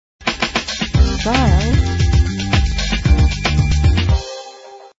Trial.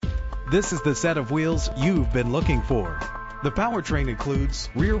 This is the set of wheels you've been looking for. The powertrain includes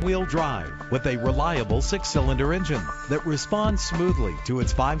rear-wheel drive with a reliable 6-cylinder engine that responds smoothly to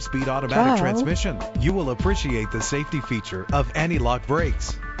its 5-speed automatic transmission. You will appreciate the safety feature of anti-lock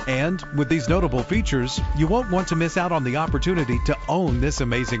brakes. And with these notable features, you won't want to miss out on the opportunity to own this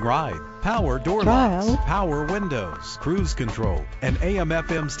amazing ride. Power door locks, power windows, cruise control, an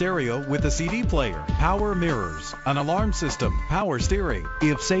AM/FM stereo with a CD player, power mirrors, an alarm system, power steering.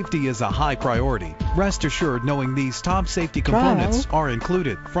 If safety is a high priority, rest assured knowing these top safety components are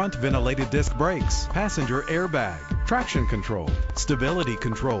included: front ventilated disc brakes, passenger airbag, traction control, stability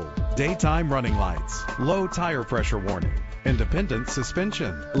control, daytime running lights, low tire pressure warning, independent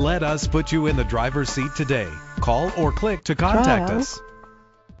suspension. Let us put you in the driver's seat today. Call or click to contact us.